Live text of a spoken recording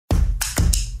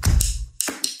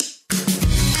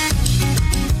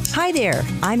Hi there,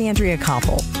 I'm Andrea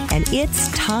Koppel, and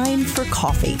it's Time for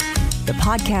Coffee, the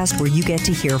podcast where you get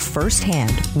to hear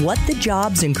firsthand what the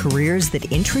jobs and careers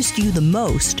that interest you the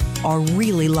most are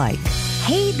really like.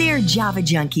 Hey there, Java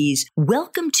Junkies.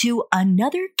 Welcome to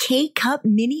another K-Cup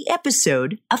mini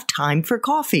episode of Time for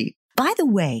Coffee. By the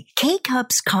way,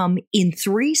 K-Cups come in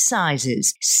 3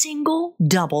 sizes, single,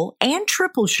 double, and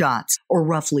triple shots, or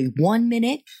roughly 1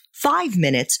 minute, 5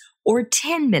 minutes, or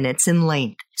 10 minutes in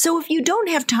length. So if you don't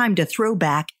have time to throw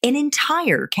back an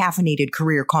entire caffeinated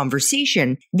career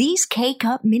conversation, these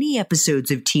K-Cup mini episodes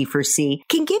of T4C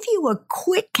can give you a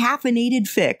quick caffeinated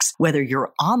fix, whether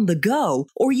you're on the go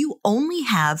or you only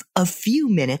have a few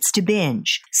minutes to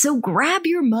binge. So grab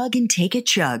your mug and take a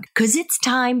chug, because it's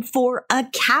time for a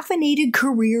caffeinated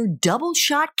career double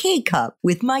shot K-Cup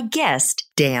with my guest,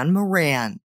 Dan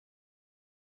Moran.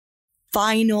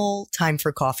 Final Time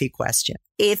for Coffee question.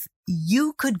 If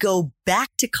you could go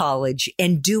back to college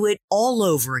and do it all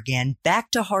over again,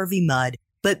 back to Harvey Mudd,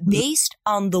 but based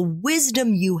on the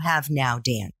wisdom you have now,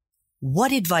 Dan,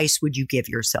 what advice would you give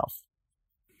yourself?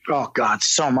 Oh, God,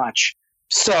 so much.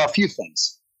 So a few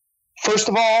things. First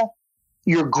of all,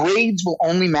 your grades will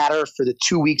only matter for the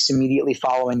 2 weeks immediately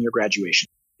following your graduation.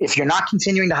 If you're not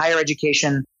continuing to higher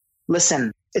education,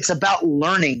 listen, it's about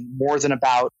learning more than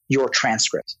about your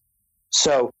transcript.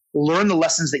 So learn the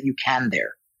lessons that you can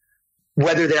there,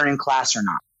 whether they're in class or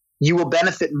not. You will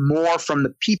benefit more from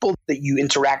the people that you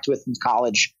interact with in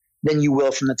college than you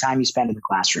will from the time you spend in the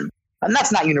classroom. And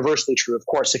that's not universally true, of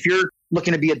course. If you're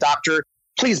looking to be a doctor,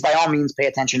 please, by all means, pay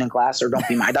attention in class or don't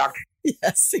be my doctor.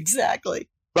 Yes, exactly.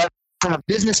 But from a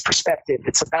business perspective,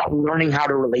 it's about learning how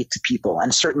to relate to people.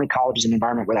 And certainly college is an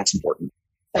environment where that's important.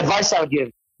 Advice I would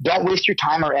give, don't waste your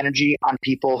time or energy on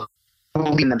people who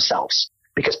believe in themselves.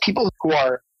 Because people who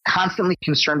are constantly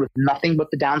concerned with nothing but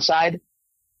the downside,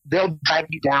 they'll drag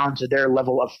you down to their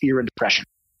level of fear and depression.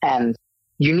 And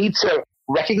you need to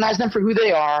recognize them for who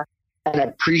they are and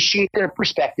appreciate their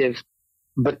perspective,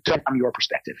 but don't from your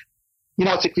perspective. You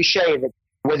know, it's a cliche that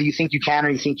whether you think you can or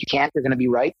you think you can't, you're going to be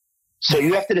right. So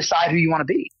you have to decide who you want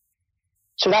to be.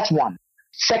 So that's one.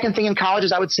 Second thing in college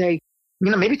is I would say,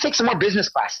 maybe take some more business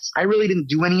classes. I really didn't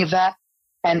do any of that.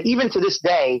 And even to this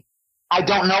day, I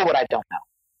don't know what I don't know,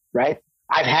 right?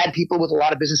 I've had people with a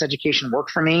lot of business education work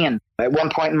for me. And at one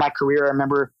point in my career, I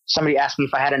remember somebody asked me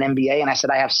if I had an MBA and I said,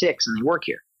 I have 6 and they work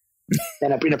here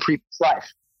in a previous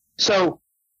life. So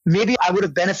maybe I would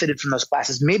have benefited from those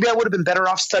classes. Maybe I would have been better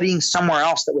off studying somewhere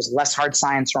else that was less hard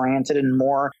science oriented and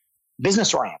more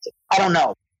business oriented. I don't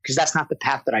know, because that's not the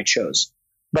path that I chose.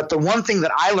 But the one thing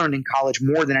that I learned in college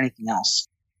more than anything else,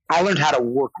 I learned how to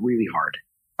work really hard.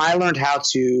 I learned how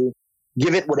to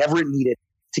give it whatever it needed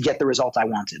to get the result I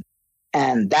wanted.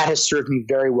 And that has served me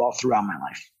very well throughout my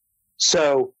life.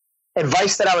 So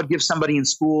advice that I would give somebody in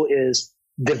school is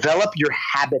develop your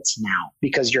habits now,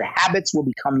 because your habits will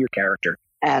become your character.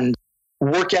 And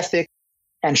work ethic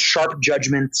and sharp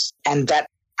judgments and that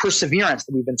perseverance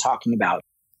that we've been talking about,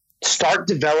 start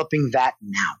developing that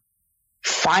now.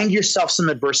 Find yourself some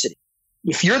adversity.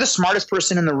 If you're the smartest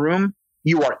person in the room,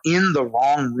 you are in the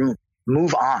wrong room.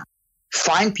 Move on.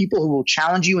 Find people who will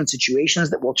challenge you in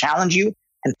situations that will challenge you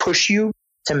and push you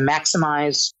to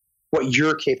maximize what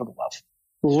you're capable of.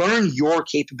 Learn your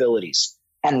capabilities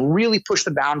and really push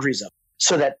the boundaries up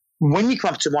so that when you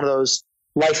come up to one of those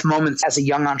life moments as a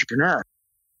young entrepreneur,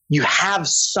 you have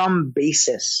some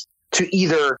basis to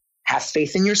either have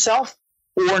faith in yourself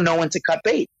or know when to cut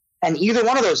bait. And either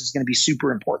one of those is going to be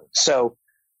super important. So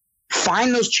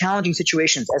find those challenging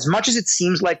situations. As much as it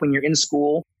seems like when you're in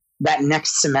school, that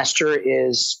next semester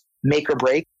is make or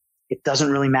break, it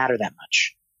doesn't really matter that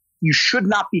much. You should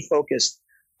not be focused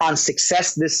on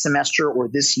success this semester or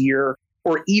this year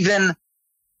or even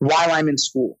while I'm in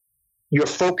school. Your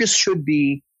focus should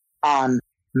be on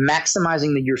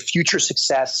maximizing your future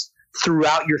success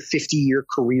throughout your 50-year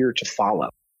career to follow.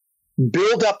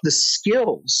 Build up the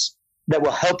skills that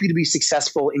will help you to be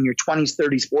successful in your 20s,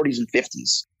 30s, 40s, and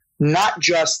 50s, not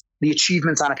just the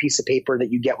achievements on a piece of paper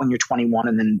that you get when you're 21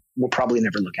 and then we'll probably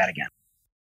never look at again.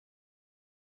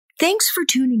 Thanks for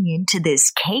tuning in to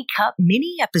this K-Cup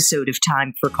mini episode of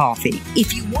Time for Coffee.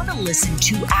 If you want to listen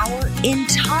to our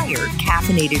entire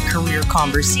caffeinated career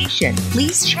conversation,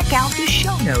 please check out the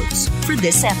show notes for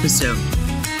this episode.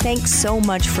 Thanks so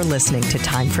much for listening to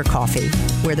Time for Coffee,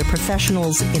 where the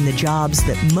professionals in the jobs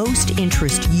that most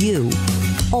interest you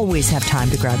always have time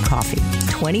to grab coffee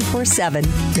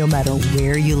 24/7, no matter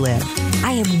where you live.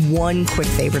 I have one quick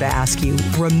favor to ask you.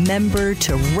 Remember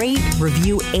to rate,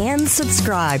 review, and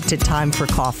subscribe to Time for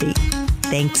Coffee.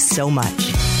 Thanks so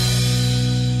much.